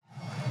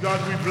God,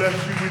 we bless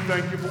you. We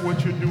thank you for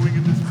what you're doing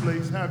in this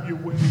place. Have your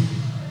way.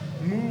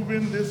 Move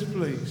in this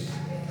place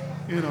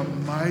in a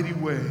mighty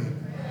way.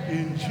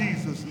 In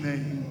Jesus'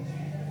 name,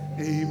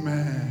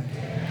 amen.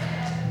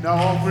 Now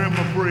offer him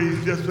a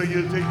praise just so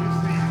you'll take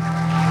your seat.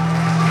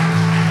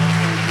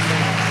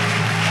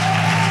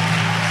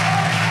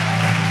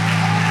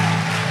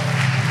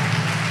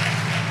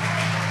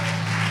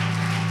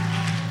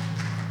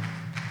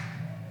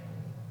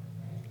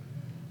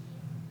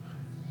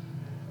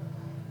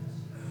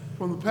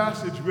 From the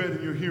passage read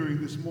in your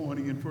hearing this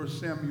morning in 1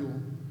 Samuel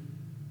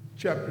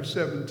chapter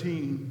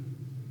 17,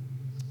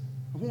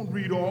 I won't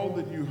read all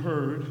that you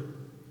heard,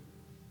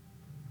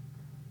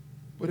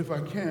 but if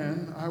I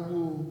can, I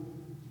will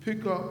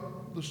pick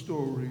up the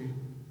story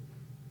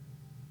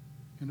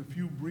in a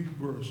few brief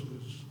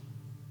verses,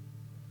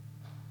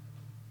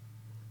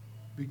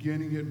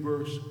 beginning at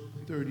verse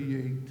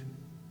 38.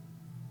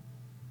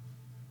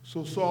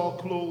 So Saul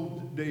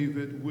clothed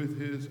David with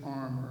his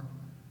armor,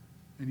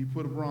 and he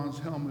put a bronze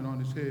helmet on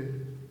his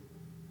head.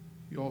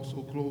 He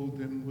also clothed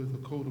him with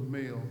a coat of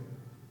mail.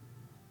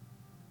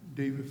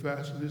 David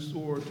fastened his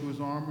sword to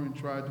his armor and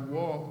tried to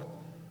walk,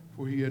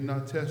 for he had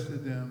not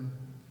tested them.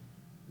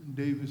 And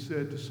David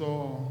said to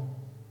Saul,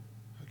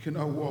 I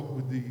cannot walk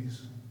with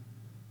these,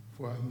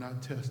 for I have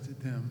not tested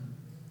them.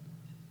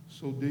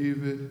 So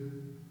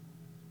David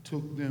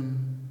took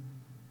them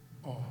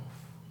off.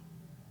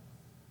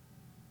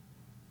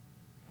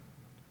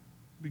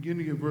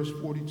 Beginning at verse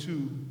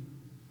 42,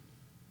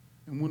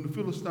 and when the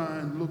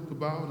Philistine looked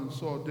about and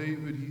saw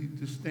David, he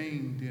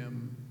disdained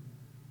him,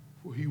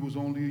 for he was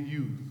only a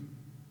youth,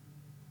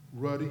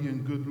 ruddy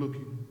and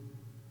good-looking.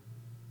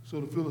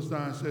 So the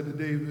Philistine said to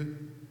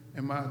David,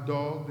 am I a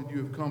dog that you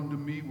have come to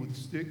me with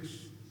sticks?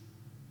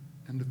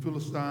 And the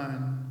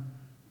Philistine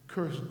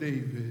cursed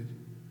David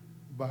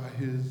by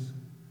his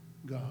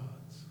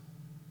gods.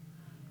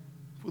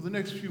 For the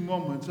next few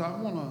moments, I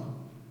want to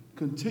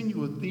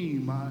continue a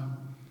theme I've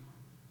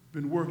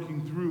been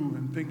working through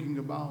and thinking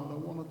about. I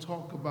want to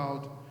talk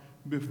about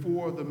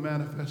before the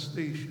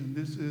manifestation.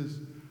 This is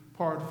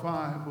part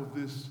 5 of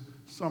this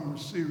summer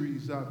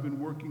series I've been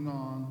working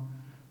on,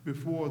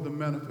 before the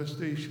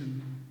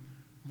manifestation.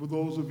 For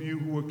those of you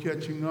who are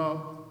catching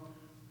up,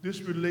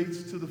 this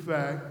relates to the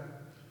fact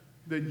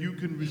that you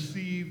can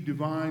receive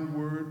divine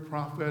word,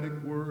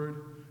 prophetic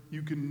word.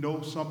 You can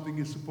know something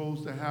is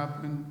supposed to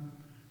happen.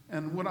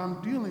 And what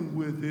I'm dealing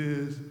with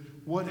is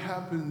what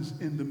happens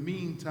in the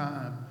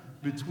meantime,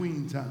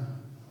 between time.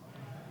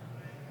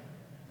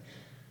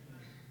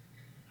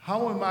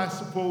 How am I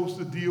supposed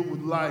to deal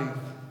with life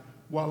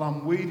while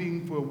I'm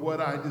waiting for what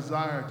I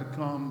desire to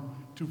come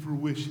to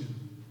fruition?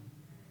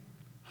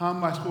 How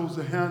am I supposed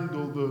to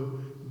handle the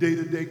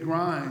day-to-day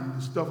grind,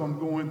 the stuff I'm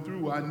going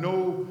through? I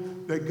know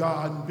that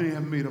God may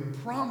have made a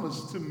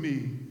promise to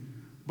me,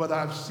 but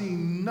I've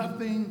seen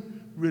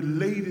nothing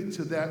related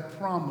to that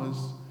promise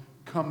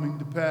coming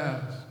to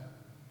pass.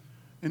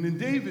 And in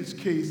David's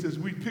case, as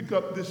we pick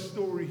up this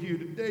story here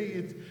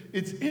today,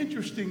 it's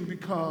interesting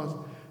because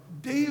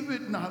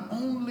David not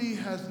only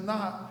has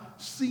not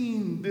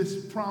seen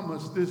this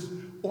promise, this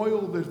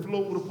oil that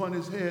flowed upon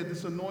his head,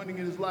 this anointing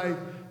in his life,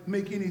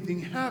 make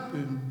anything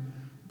happen,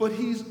 but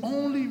he's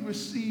only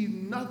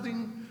received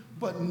nothing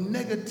but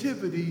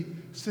negativity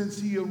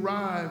since he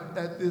arrived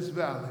at this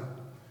valley.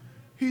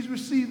 He's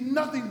received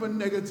nothing but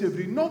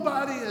negativity.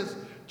 Nobody has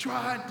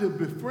tried to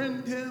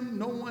befriend him.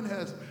 No one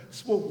has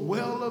spoke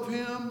well of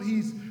him.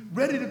 He's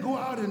ready to go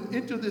out and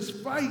enter this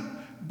fight,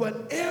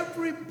 but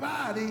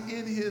everybody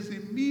in his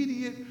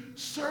immediate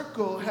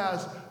circle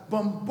has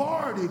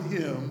bombarded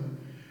him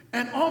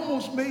and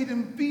almost made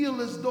him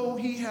feel as though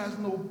he has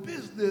no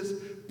business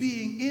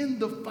being in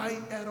the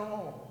fight at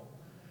all.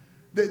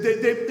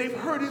 They've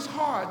heard his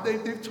heart.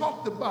 They've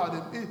talked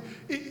about him.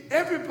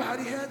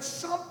 Everybody had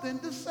something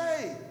to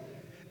say.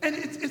 And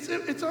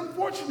it's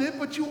unfortunate,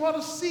 but you ought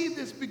to see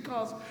this,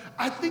 because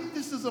I think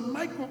this is a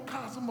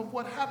microcosm of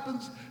what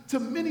happens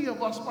to many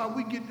of us while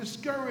we get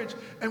discouraged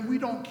and we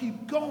don't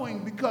keep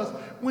going, because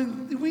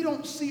when we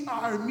don't see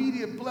our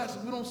immediate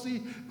blessing, we don't see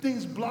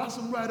things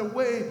blossom right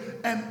away,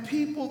 and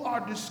people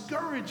are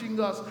discouraging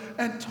us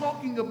and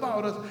talking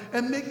about us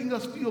and making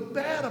us feel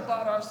bad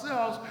about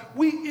ourselves,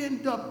 we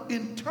end up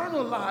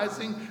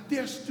internalizing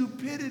their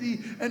stupidity,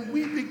 and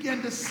we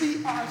begin to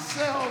see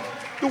ourselves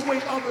the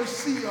way others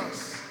see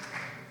us.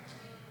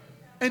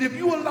 And if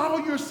you allow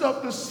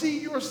yourself to see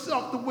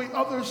yourself the way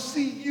others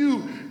see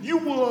you, you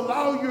will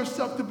allow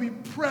yourself to be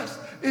pressed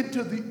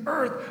into the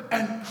earth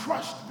and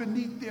crushed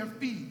beneath their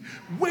feet.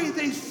 The way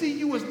they see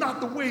you is not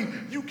the way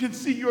you can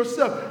see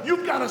yourself.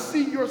 You've got to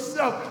see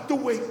yourself the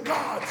way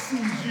God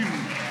sees you.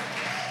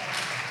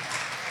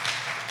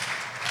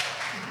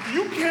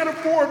 You can't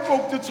afford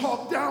folk to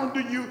talk down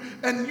to you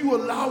and you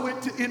allow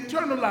it to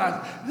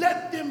internalize.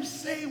 Let them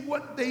say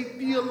what they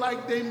feel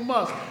like they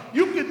must.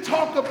 You can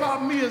talk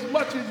about me as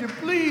much as you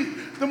please.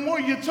 The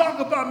more you talk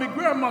about me,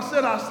 Grandma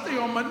said I stay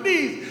on my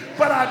knees,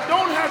 but I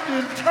don't have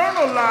to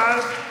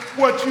internalize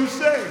what you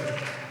say.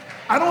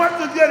 I don't have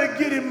to let it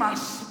get in my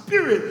spirit.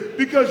 spirit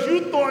because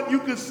you thought you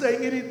could say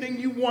anything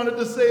you wanted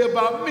to say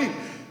about me.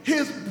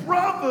 His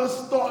brothers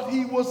thought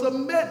he was a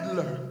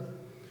meddler,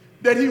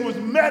 that he was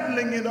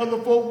meddling in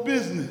other folks'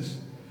 business.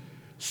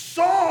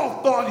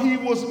 Saul thought he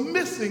was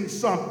missing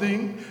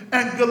something,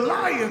 and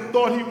Goliath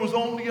thought he was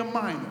only a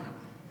minor.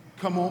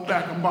 Come on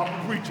back, I'm about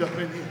to preach up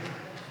in here.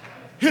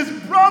 His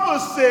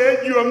brothers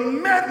said, you're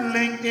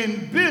meddling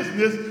in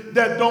business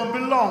that don't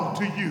belong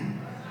to you.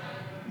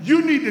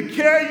 You need to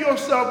carry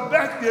yourself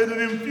back there to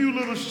them few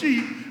little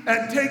sheep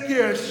and take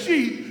care of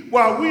sheep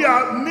while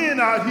men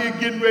out here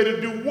getting ready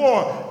to do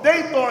war.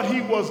 They thought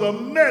he was a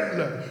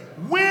meddler.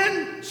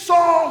 When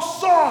Saul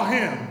saw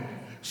him,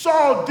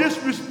 Saul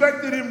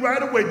disrespected him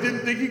right away, didn't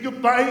think he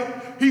could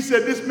fight. He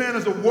said, this man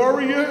is a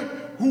warrior.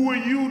 Who are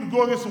you to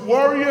go against a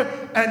warrior?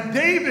 And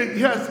David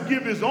has to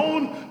give his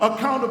own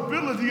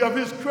accountability of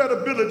his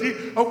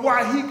credibility of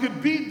why he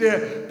could be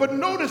there. But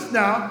notice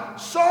now,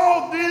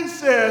 Saul then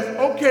says,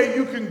 okay,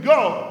 you can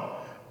go.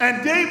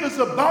 And David's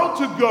about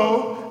to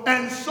go,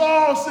 and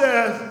Saul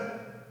says,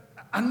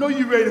 I know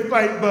you're ready to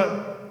fight,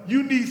 but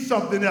you need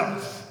something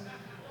else.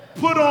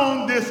 Put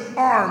on this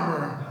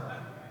armor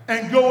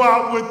and go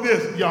out with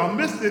this. Y'all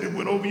missed it. It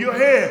went over your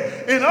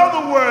head. In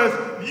other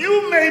words,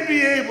 you may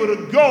be able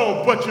to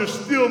go, but you're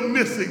still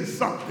missing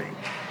something.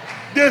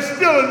 There's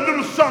still a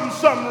little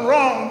something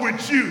wrong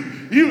with you.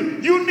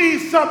 You need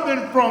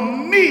something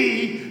from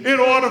me in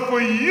order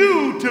for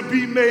you to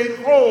be made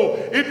whole.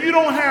 If you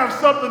don't have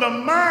something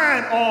of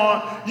mine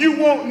on, you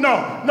won't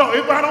know. No,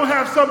 if I don't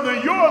have something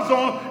of yours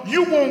on,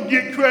 you won't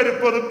get credit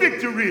for the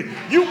victory.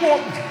 You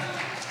won't.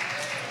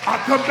 I'll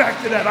come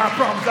back to that. I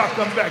promise I'll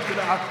come back to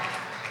that.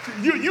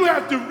 You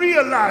have to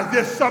realize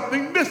there's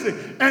something missing.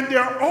 And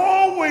there are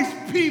always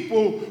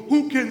people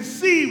who can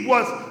see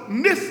what's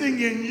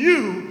missing in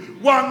you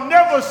while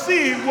never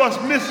seeing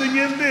what's missing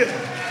in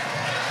them.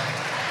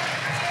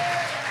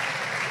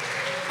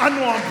 I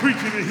know I'm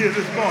preaching it here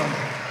this morning.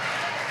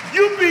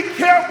 You be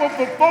careful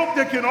for folk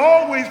that can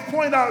always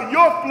point out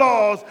your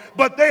flaws,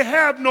 but they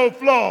have no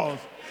flaws.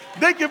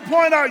 They can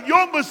point out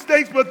your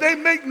mistakes, but they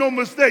make no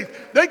mistakes.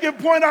 They can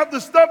point out the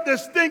stuff that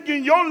stink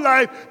in your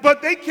life,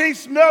 but they can't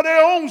smell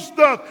their own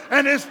stuff,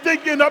 and it's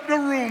stinking up the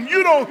room.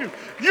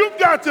 You've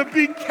got to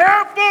be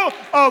careful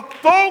of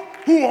folk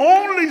who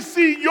only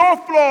see your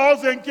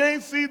flaws and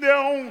can't see their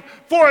own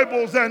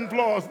foibles and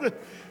flaws.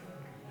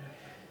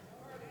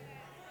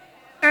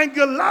 And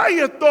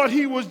Goliath thought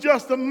he was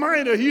just a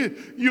minor.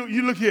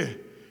 You look here.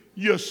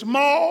 You're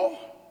small,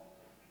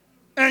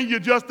 and you're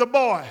just a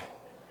boy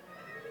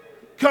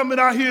coming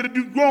out here to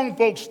do grown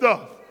folk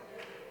stuff.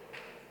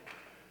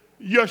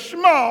 You're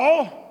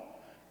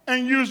small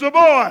and you're a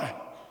boy.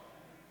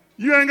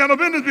 You ain't got no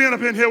business being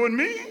up in here with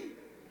me.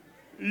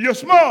 You're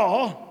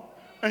small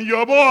and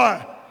you're a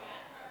boy.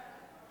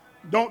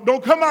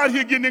 Don't come out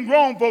here getting in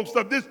grown folk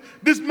stuff.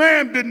 This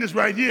man business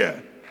right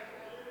here.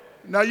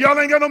 Now y'all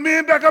ain't got no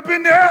men back up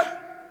in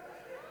there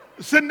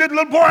sending this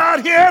little boy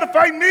out here to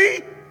fight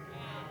me.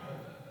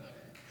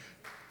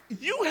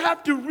 You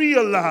have to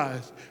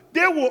realize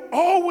there will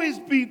always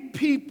be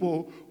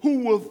people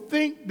who will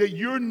think that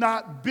you're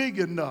not big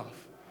enough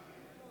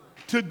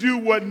to do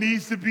what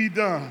needs to be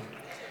done.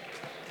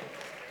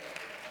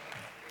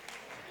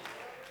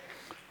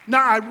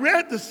 Now, I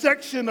read the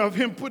section of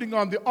him putting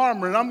on the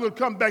armor, and I'm going to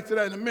come back to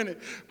that in a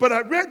minute. But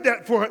I read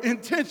that for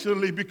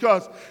intentionally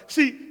because,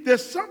 see,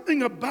 there's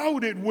something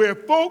about it where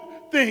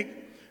folk think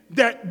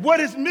that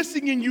what is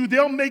missing in you,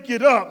 they'll make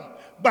it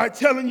up by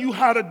telling you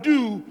how to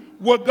do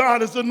what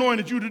God has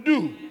anointed you to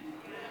do.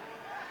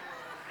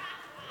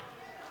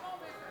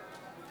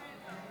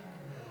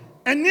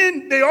 And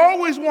then they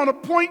always want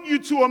to point you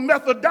to a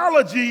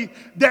methodology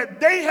that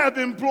they have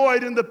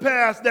employed in the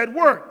past that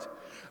worked.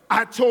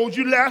 I told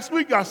you last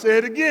week, I say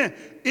it again.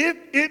 If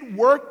it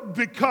worked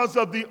because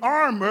of the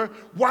armor,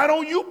 why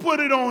don't you put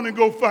it on and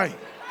go fight?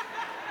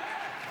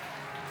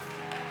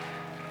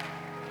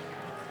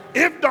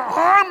 If the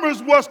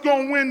armor's what's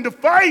going to win the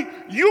fight,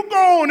 you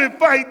go on and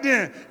fight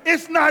then.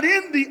 It's not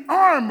in the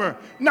armor.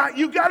 Now,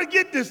 you got to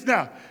get this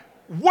now.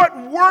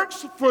 What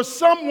works for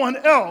someone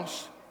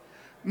else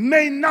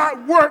may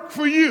not work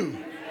for you.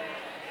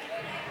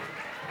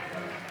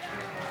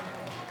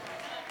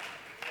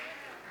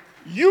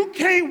 You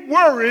can't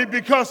worry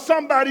because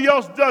somebody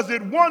else does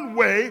it one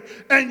way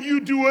and you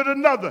do it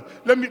another.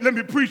 Let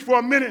me preach for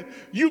a minute.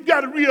 You've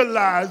got to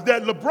realize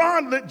that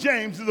LeBron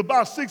James is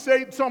about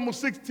 6'8", it's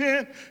almost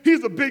 6'10".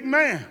 He's a big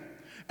man.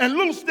 And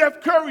little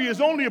Steph Curry is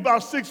only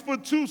about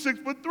 6'2",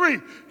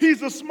 6'3".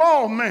 He's a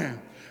small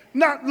man.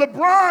 Now,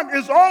 LeBron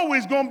is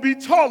always going to be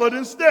taller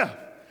than Steph.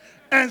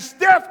 And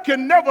Steph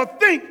can never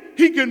think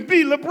he can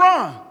be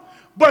LeBron.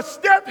 But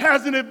Steph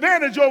has an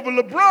advantage over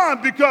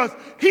LeBron because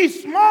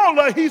he's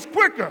smaller, he's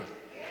quicker.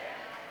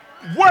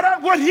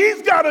 What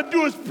he's got to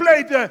do is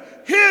play to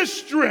his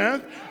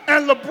strength,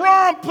 and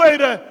LeBron play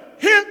to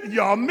his.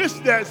 Y'all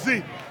missed that,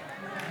 see.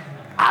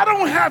 I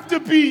don't have to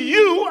be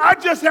you, I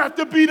just have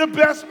to be the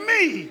best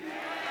me.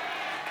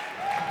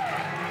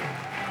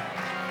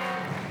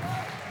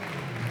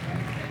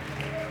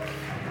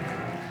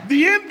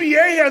 The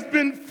NBA has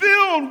been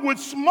filled with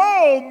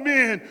small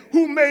men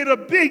who made a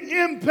big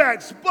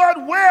impact.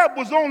 Spud Webb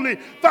was only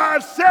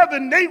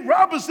 5'7". Nate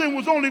Robinson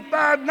was only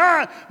 5'9".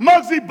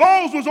 Muggsy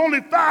Bogues was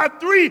only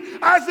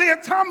 5'3". Isaiah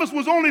Thomas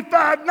was only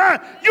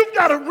 5'9". You've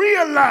got to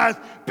realize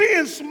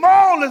being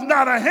small is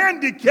not a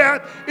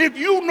handicap if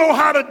you know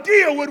how to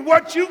deal with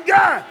what you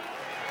got.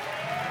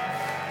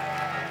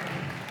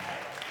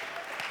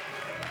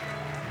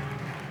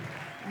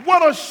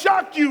 What'll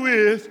shock you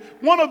is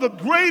one of the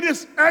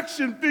greatest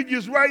action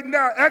figures right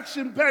now,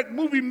 action-packed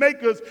movie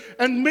makers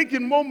and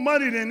making more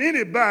money than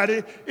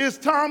anybody, is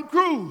Tom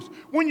Cruise.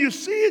 When you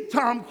see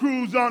Tom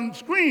Cruise on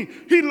screen,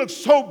 he looks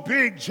so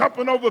big,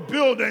 jumping over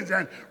buildings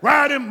and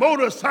riding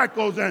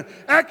motorcycles and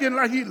acting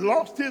like he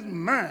lost his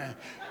mind.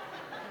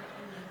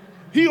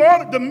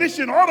 The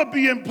mission ought to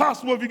be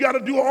impossible if you got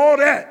to do all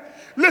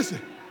that. Listen.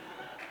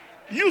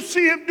 You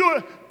see him do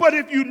it, but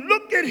if you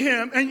look at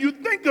him and you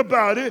think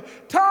about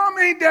it, Tom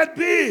ain't that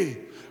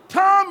big.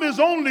 Tom is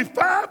only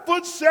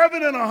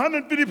 5'7" and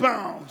 150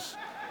 pounds.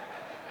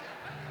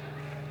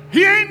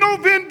 He ain't no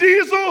Vin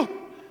Diesel.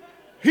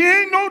 He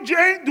ain't no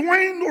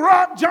Dwayne The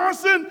Rock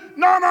Johnson.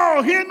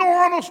 No. He ain't no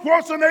Arnold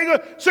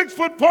Schwarzenegger,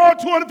 6'4",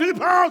 250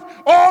 pounds.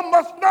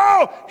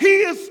 No,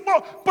 he is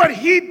small, but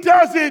he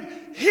does it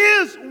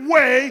his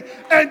way,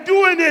 and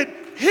doing it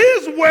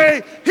his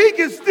way, he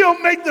can still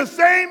make the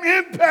same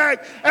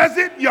impact as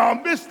it. Y'all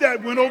missed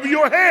that, went over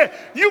your head.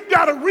 You've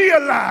got to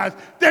realize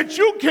that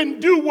you can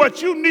do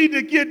what you need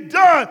to get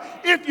done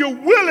if you're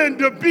willing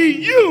to be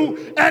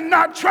you and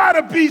not try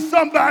to be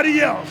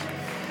somebody else.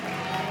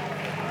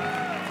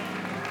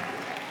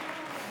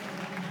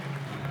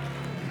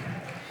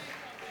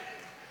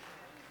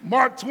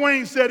 Mark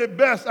Twain said it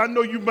best. I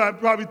know you might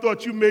probably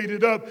thought you made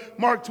it up.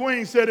 Mark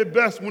Twain said it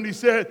best when he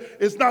said,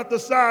 it's not the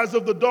size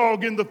of the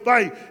dog in the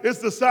fight, it's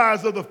the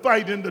size of the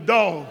fight in the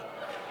dog.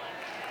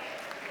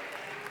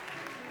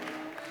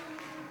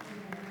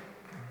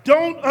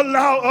 Don't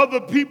allow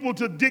other people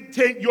to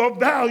dictate your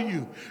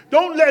value.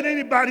 Don't let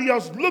anybody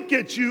else look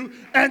at you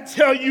and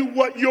tell you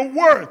what you're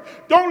worth.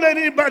 Don't let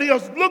anybody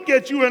else look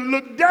at you and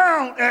look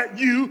down at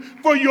you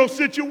for your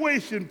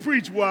situation.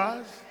 Preach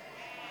wise.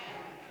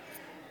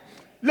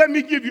 Let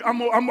me give you, I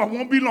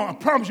won't be long. I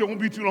promise you I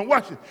won't be too long.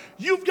 Watch it.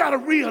 You've got to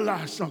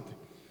realize something.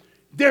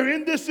 They're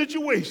in this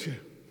situation.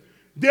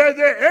 They're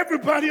there.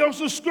 Everybody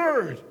else is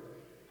scared.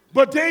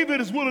 But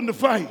David is willing to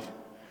fight.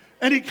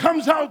 And he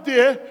comes out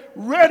there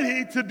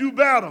ready to do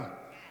battle.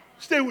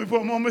 Stay with me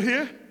for a moment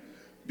here.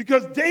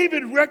 Because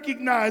David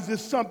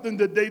recognizes something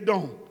that they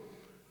don't.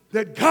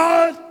 That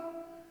God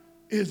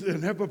is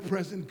an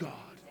ever-present God.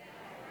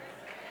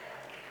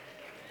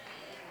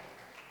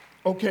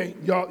 Okay,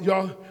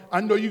 y'all,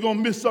 I know you're going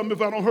to miss something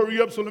if I don't hurry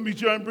up, so let me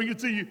try and bring it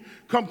to you.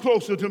 Come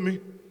closer to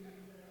me.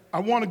 I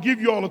want to give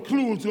you all a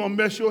clue that's going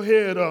to mess your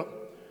head up.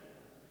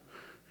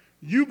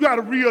 You got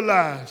to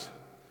realize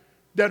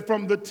that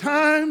from the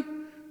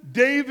time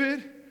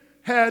David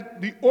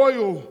had the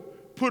oil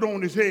put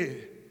on his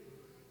head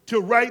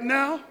to right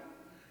now,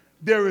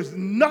 there is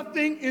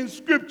nothing in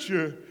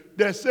Scripture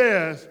that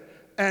says,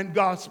 and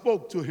God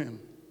spoke to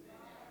him.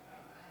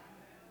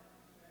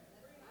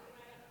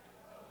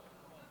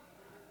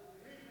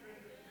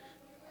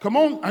 Come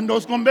on, I know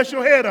it's going to mess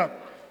your head up.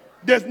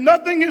 There's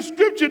nothing in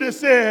Scripture that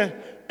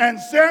said, and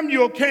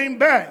Samuel came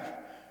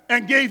back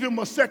and gave him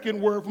a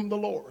second word from the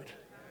Lord.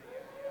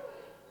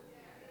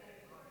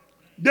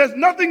 There's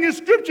nothing in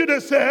Scripture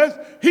that says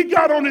he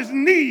got on his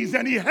knees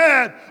and he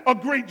had a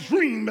great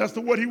dream as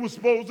to what he was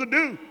supposed to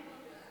do.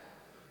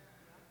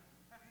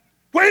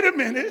 Wait a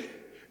minute.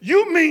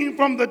 You mean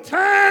from the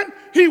time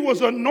he was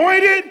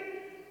anointed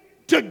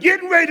to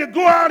getting ready to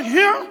go out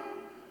here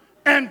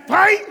and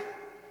fight,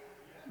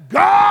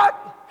 God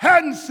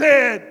hadn't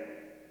said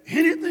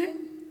anything?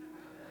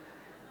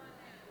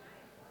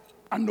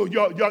 I know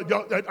y'all,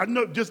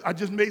 I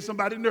just made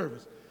somebody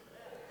nervous.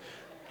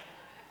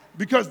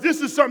 Because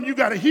this is something you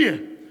got to hear.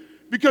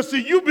 Because,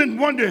 see, you've been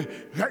wondering,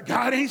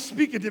 God ain't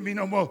speaking to me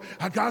no more.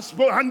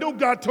 I know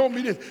God told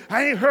me this.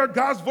 I ain't heard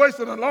God's voice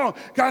in a long.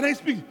 God ain't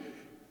speaking.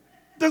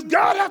 Does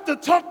God have to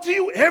talk to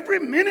you every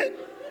minute?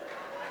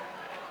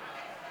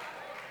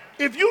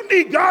 If you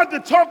need God to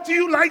talk to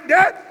you like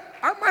that,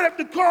 I might have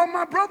to call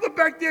my brother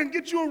back there and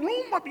get you a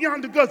room up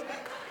yonder, because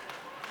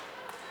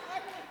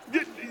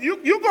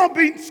you're going to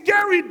be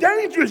scary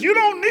dangerous. You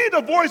don't need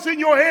a voice in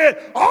your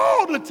head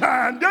all the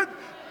time.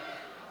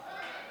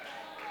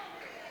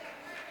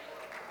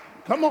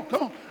 Come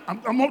on.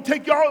 I'm going to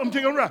take y'all, I'm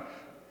taking around.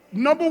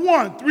 Number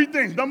one, three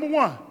things. Number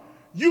one,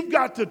 you've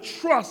got to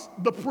trust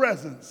the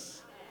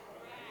presence.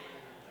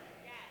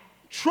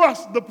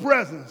 Trust the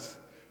presence.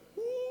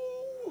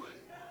 Ooh.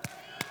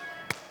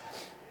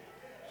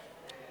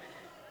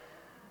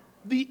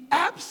 The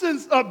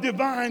absence of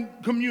divine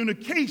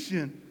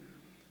communication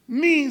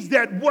means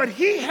that what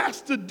he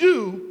has to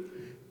do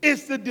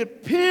is to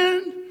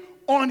depend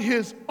on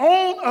his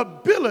own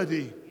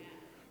ability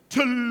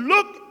to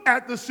look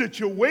at the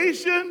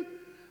situation,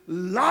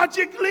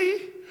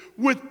 logically,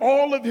 with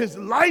all of his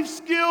life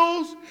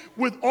skills,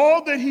 with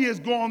all that he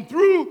has gone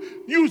through,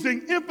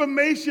 using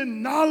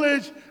information,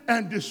 knowledge,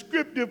 and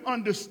descriptive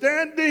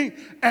understanding,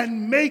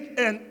 and make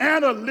an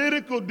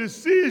analytical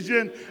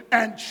decision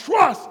and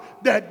trust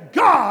that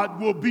God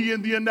will be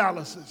in the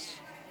analysis.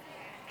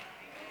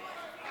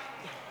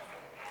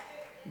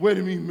 What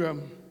do you mean,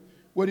 brother?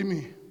 What do you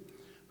mean?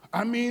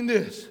 I mean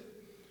this.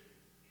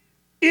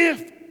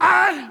 If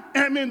I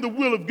am in the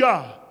will of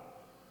God,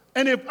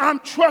 and if I'm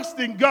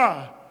trusting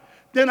God,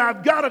 then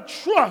I've got to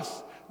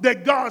trust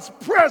that God's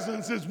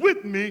presence is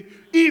with me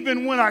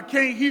even when I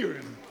can't hear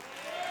him.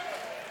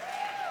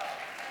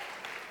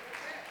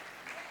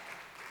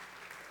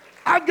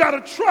 I've got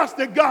to trust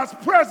that God's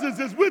presence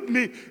is with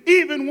me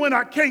even when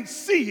I can't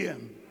see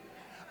him.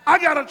 I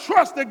got to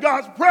trust that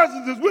God's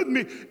presence is with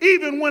me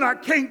even when I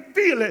can't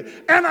feel it.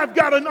 And I've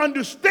got to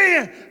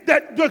understand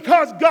that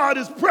because God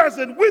is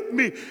present with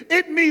me,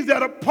 it means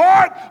that a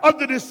part of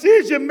the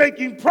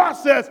decision-making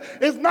process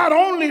is not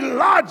only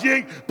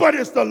logic, but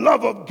it's the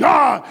love of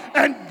God.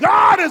 And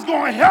God is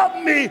going to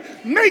help me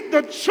make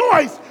the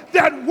choice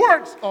that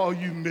works. Oh,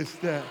 you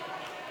missed that.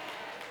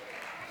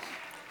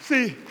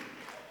 See,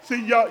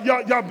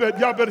 y'all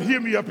better hear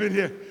me up in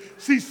here.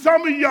 See,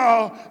 some of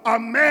y'all are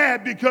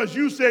mad because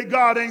you say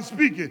God ain't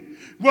speaking.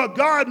 Well,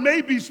 God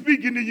may be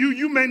speaking to you.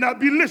 You may not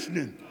be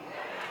listening.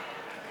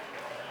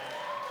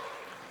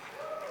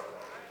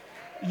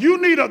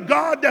 You need a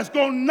God that's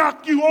going to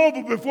knock you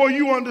over before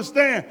you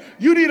understand.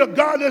 You need a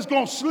God that's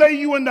going to slay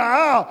you in the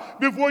aisle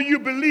before you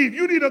believe.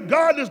 You need a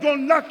God that's going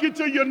to knock you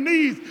to your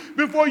knees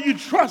before you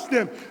trust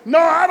him. No,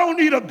 I don't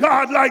need a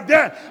God like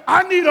that.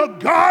 I need a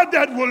God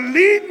that will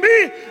lead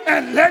me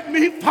and let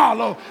me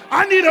follow.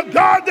 I need a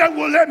God that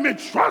will let me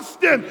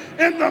trust him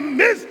in the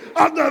midst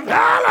of the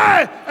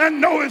valley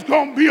and know it's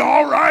going to be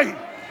all right.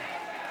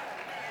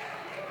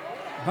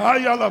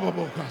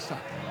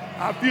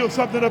 I feel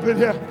something up in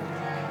here.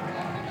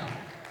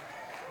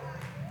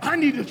 I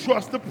need to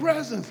trust the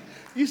presence.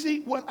 You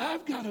see, what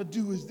I've got to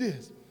do is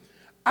this.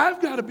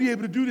 I've got to be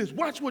able to do this.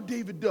 Watch what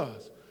David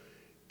does.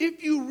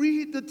 If you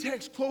read the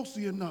text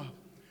closely enough,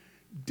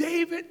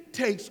 David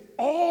takes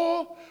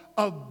all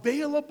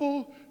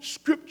available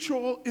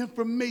scriptural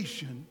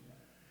information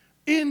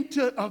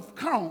into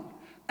account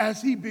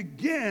as he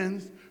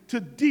begins to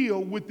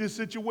deal with this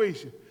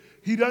situation.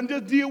 He doesn't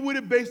just deal with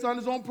it based on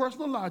his own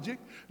personal logic.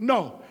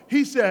 No,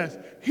 he says,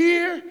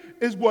 here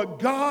is what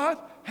God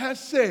has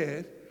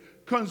said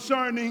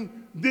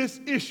concerning this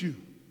issue.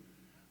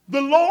 The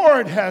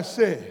Lord has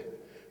said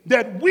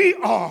that we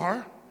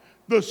are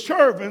the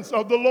servants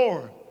of the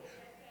Lord.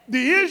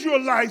 The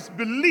Israelites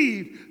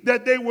believed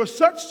that they were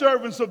such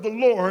servants of the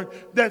Lord,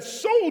 that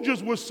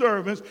soldiers were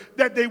servants,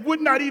 that they would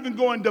not even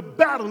go into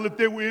battle if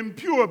they were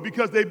impure,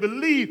 because they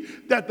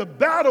believed that the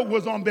battle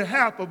was on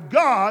behalf of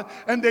God,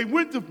 and they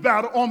went to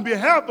battle on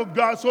behalf of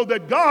God so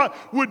that God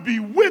would be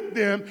with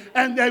them,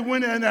 and they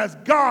went in as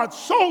God's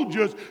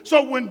soldiers.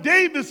 So when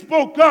David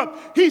spoke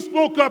up, he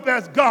spoke up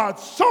as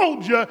God's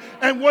soldier,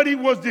 and what he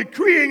was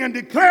decreeing and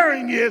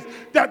declaring is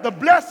that the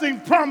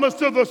blessing promised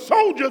to the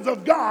soldiers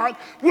of God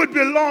would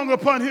belong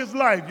upon his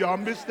life. Y'all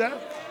missed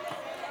that?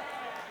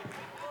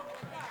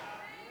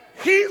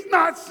 He's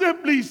not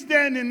simply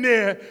standing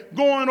there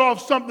going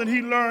off something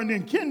he learned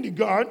in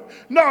kindergarten.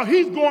 No,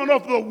 he's going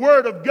off the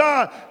word of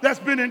God that's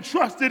been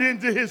entrusted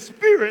into his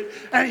spirit,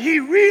 and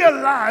he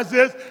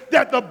realizes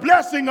that the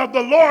blessing of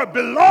the Lord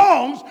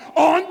belongs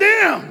on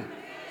them.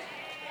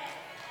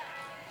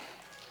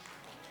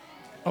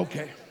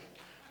 Okay,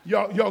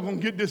 y'all gonna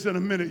get this in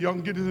a minute. Y'all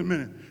can get this in a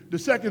minute. The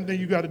second thing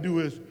you got to do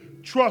is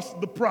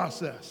trust the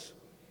process.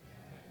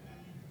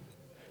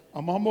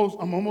 I'm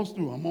almost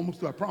through.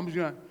 I promise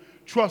you.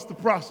 Trust the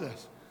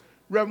process.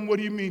 Reverend, what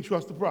do you mean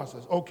trust the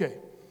process? Okay.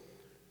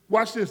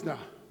 Watch this now.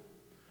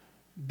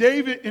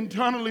 David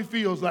internally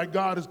feels like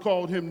God has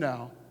called him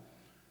now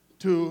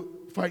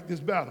to fight this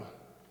battle.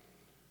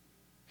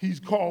 He's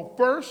called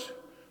first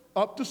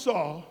up to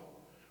Saul,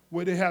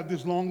 where they have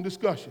this long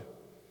discussion.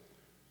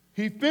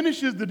 He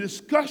finishes the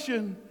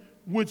discussion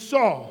with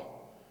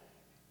Saul,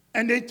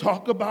 and they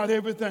talk about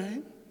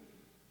everything.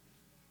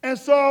 And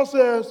Saul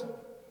says,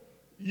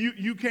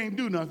 You can't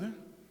do nothing.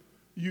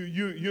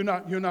 You're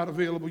not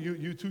available.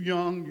 You're too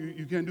young.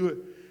 You can't do it.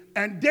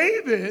 And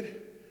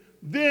David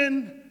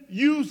then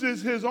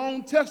uses his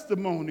own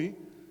testimony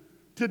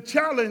to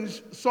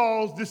challenge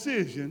Saul's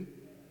decision.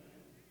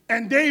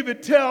 And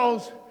David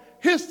tells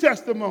his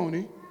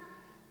testimony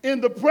in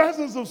the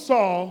presence of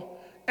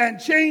Saul and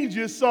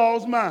changes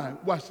Saul's mind.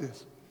 Watch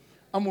this.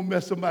 I'm going to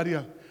mess somebody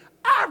up.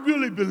 I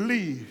really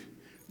believe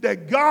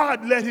that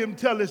God let him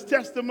tell his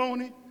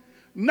testimony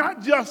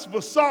not just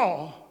for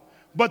Saul,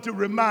 but to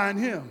remind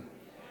him.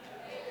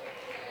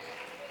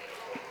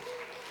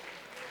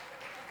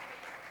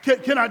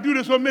 Can I do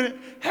this for a minute?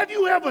 Have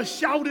you ever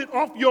shouted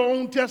off your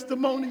own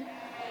testimony?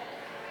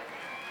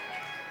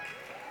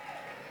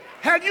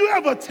 Have you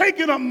ever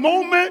taken a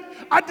moment?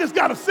 I just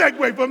got to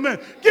segue for a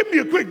minute. Give me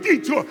a quick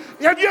detour.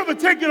 Have you ever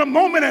taken a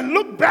moment and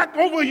looked back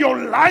over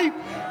your life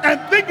and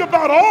think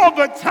about all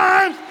the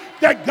times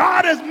that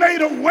God has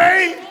made a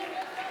way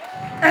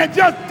and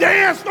just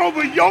danced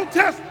over your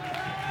test?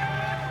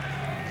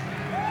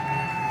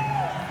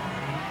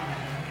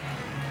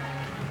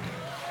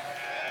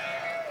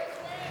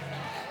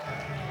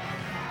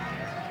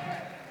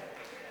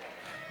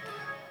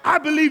 I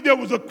believe there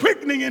was a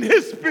quickening in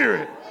his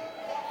spirit.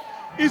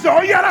 He said,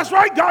 oh yeah, that's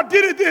right. God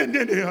did it then,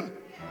 didn't he?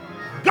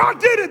 God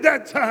did it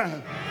that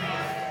time.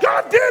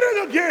 God did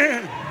it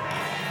again.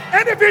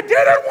 And if he did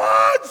it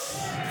once,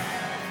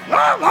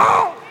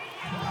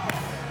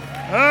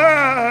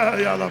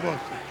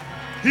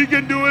 he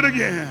can do it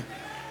again.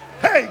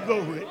 Hey,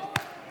 glory.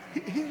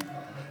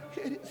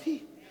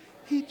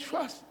 He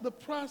trusts the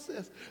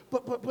process.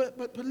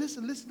 But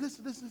listen.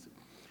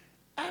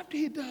 After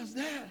he does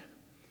that,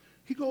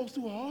 he goes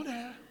through all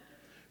that.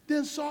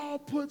 Then Saul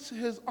puts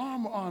his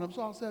armor on him.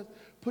 Saul says,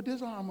 put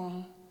this armor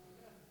on.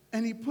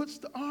 And he puts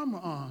the armor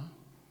on.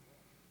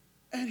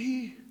 And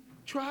he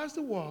tries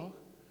to walk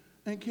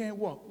and can't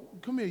walk.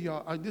 Come here,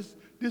 y'all. This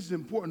is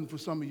important for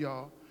some of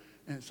y'all.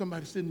 And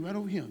somebody sitting right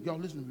over here. Y'all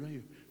listen to me right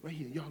here. Right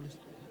here. Y'all listen.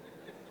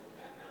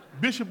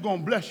 Bishop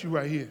gonna bless you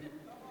right here.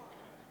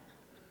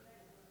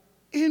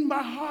 In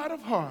my heart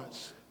of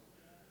hearts,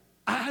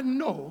 I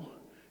know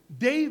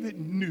David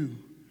knew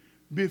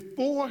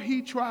before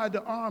he tried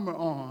the armor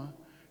on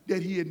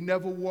that he had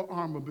never wore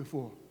armor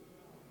before.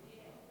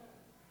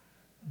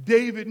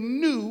 David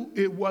knew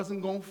it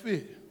wasn't going to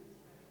fit.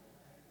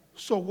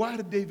 So why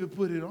did David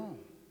put it on?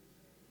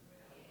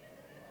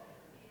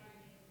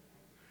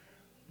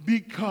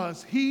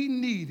 Because he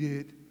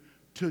needed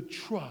to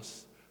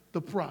trust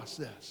the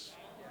process.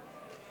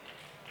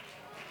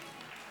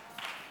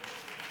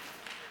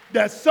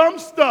 That some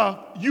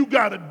stuff you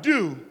got to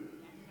do.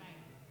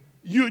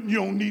 You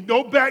don't need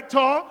no back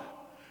talk.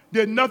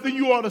 There's nothing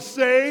you ought to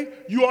say.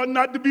 You ought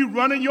not to be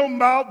running your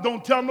mouth.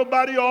 Don't tell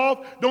nobody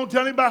off. Don't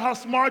tell anybody how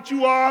smart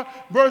you are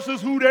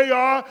versus who they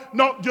are.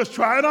 No, just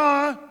try it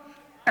on.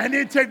 And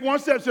then take one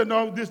step and say,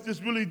 no,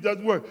 this really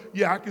doesn't work.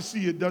 Yeah, I can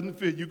see it doesn't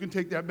fit. You can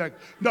take that back.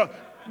 No,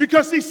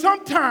 because see,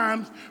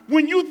 sometimes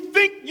when you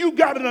think you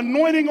got an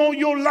anointing on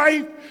your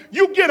life,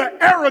 you get an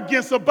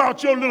arrogance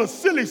about your little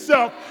silly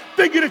self,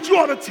 thinking that you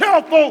ought to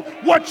tell folk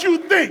what you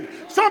think.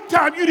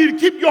 Sometimes you need to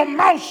keep your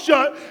mouth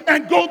shut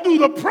and go through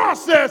the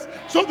process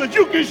so that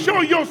you can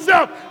show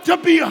yourself to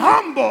be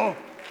humble.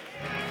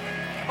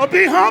 Or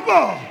be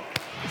humble.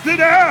 Sit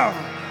down.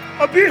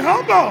 Or be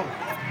humble.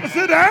 Or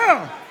sit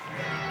down.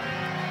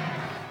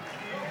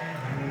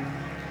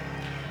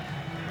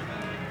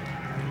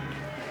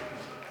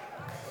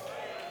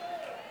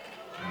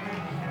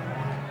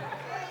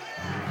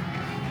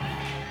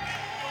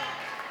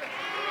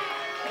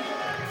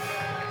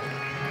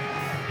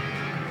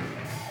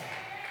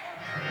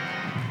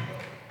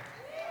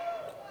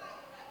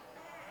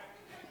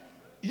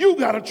 You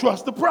got to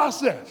trust the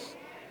process.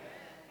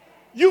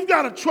 You've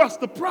got to trust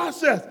the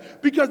process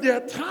because there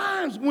are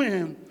times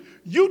when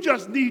you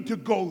just need to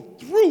go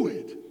through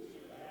it.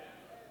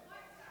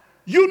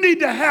 You need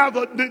to have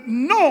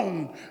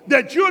known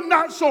that you're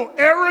not so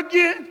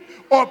arrogant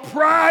or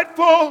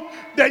prideful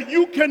that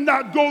you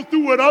cannot go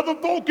through what other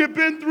folk have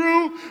been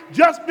through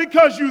just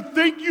because you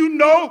think you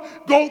know,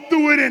 go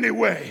through it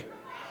anyway.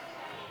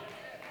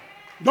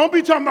 Don't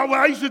be talking about,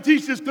 well, I used to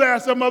teach this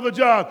class some other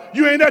job.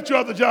 You ain't at your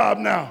other job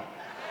now.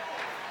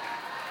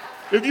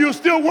 If you were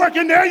still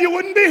working there, you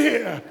wouldn't be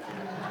here.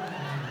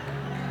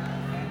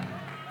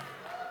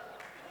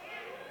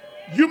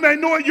 You may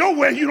know it your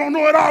way, you don't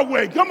know it our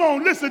way. Come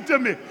on, listen to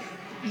me.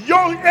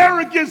 Your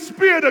arrogant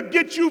spirit will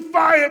get you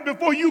fired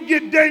before you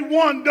get day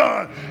one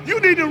done. You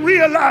need to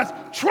realize,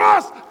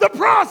 trust the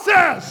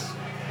process.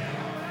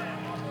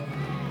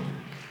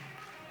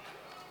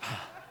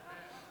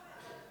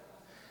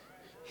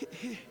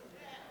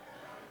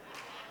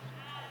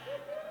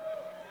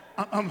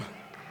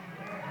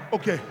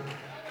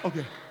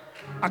 Okay.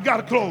 I got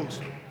to close.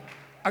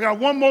 I got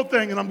one more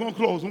thing, and I'm going to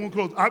close.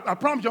 I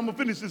promise you I'm going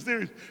to finish this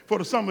series for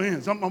the summer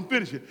ends. I'm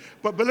finishing.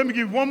 But let me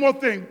give you one more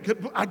thing.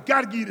 I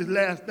got to give you this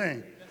last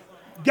thing.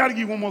 Got to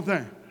give you one more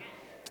thing.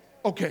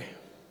 Okay.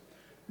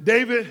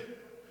 David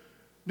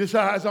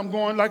decides I'm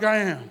going like I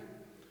am.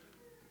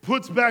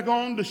 Puts back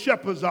on the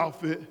shepherd's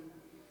outfit.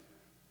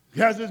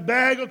 Has his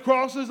bag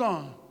across his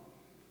arm.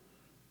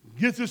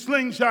 Gets his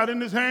slingshot in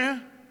his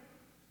hand.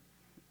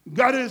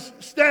 Got his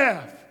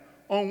staff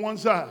on one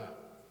side.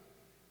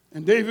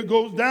 And David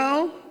goes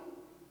down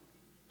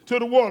to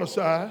the water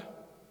side,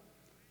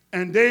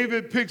 and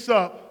David picks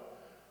up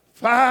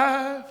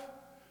 5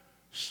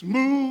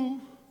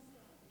 smooth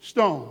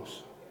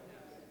stones.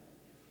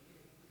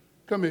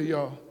 Come here,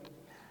 y'all.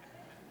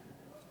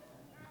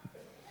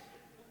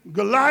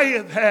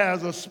 Goliath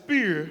has a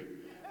spear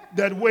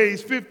that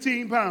weighs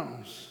 15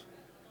 pounds.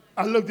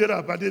 I looked it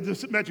up. I did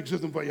the metric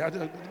system for you. I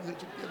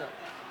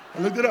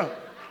looked it up.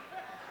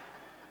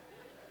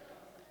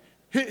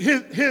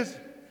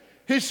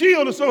 His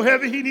shield is so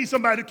heavy, he needs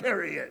somebody to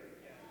carry it.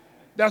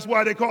 That's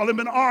why they call him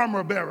an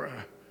armor bearer.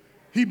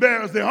 He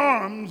bears the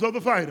arms of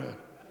the fighter.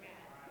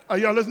 Are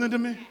y'all listening to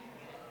me?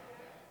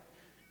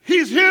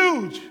 He's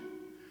huge,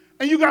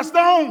 and you got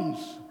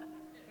stones.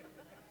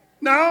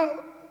 Now,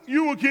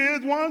 you were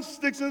kids once,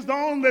 sticks and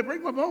stones, they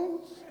break my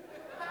bones.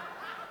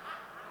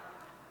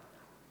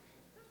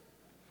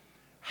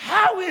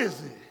 How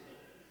is it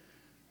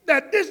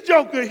that this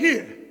joker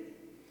here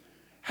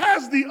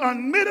has the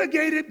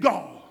unmitigated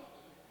gall,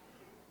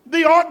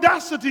 the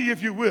audacity,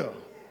 if you will,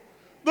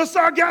 the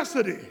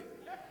sagacity,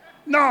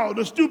 no,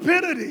 the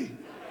stupidity,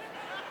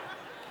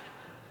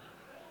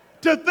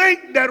 to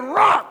think that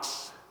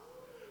rocks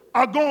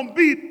are going to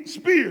beat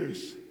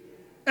spears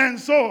and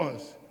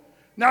swords?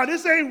 Now,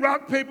 this ain't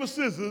rock, paper,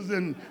 scissors,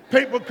 and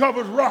paper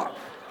covers rock.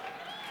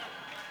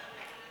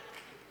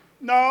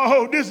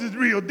 No, this is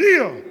real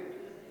deal.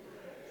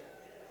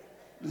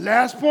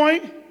 Last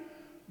point,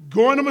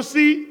 go into my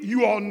seat.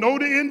 You all know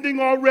the ending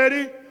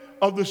already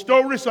of the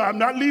story, so I'm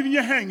not leaving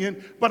you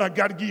hanging, but I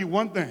got to give you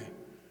one thing.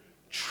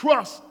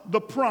 Trust the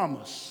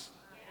promise.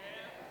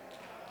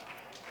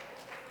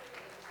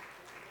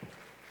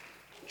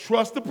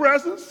 Trust the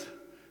presence,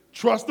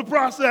 trust the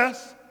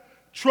process,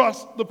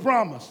 trust the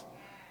promise.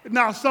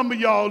 Now, some of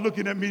y'all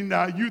looking at me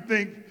now, you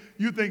think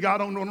I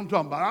don't know what I'm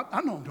talking about.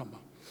 I know what I'm talking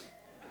about.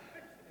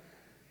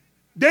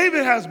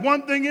 David has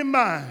one thing in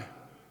mind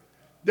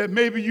that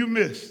maybe you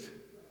missed.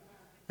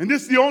 And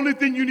this is the only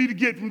thing you need to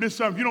get from this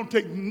sermon. If you don't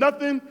take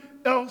nothing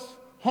else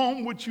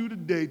home with you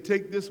today,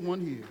 take this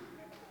one here.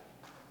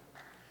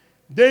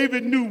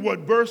 David knew what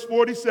verse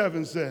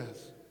 47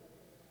 says.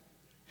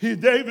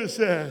 David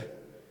said,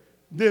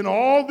 then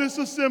all this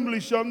assembly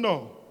shall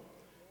know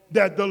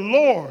that the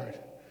Lord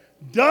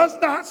does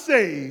not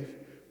save.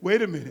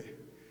 Wait a minute.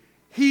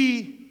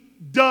 He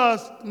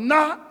does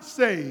not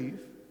save.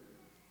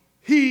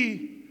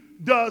 He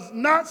does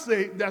not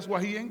save. That's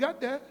why he ain't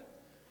got that.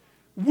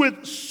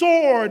 With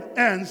sword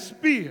and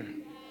spear.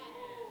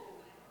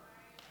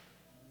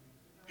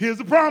 Here's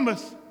the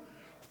promise.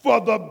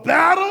 For the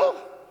battle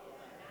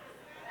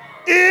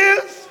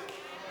is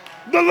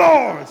the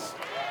Lord's.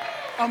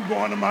 I'm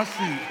going to my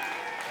seat.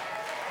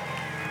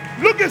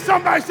 Look at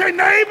somebody, say,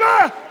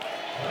 neighbor,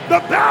 the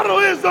battle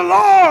is the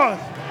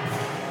Lord's.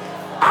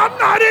 I'm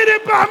not in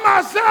it by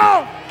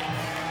myself.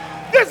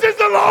 This is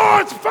the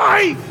Lord's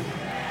fight.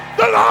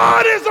 The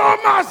Lord is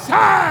on my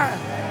side.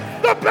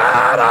 The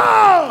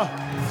battle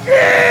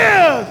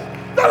is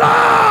the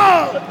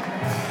Lord.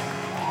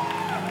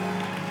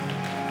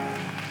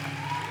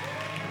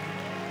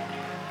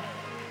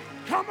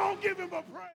 Come on, give him a praise.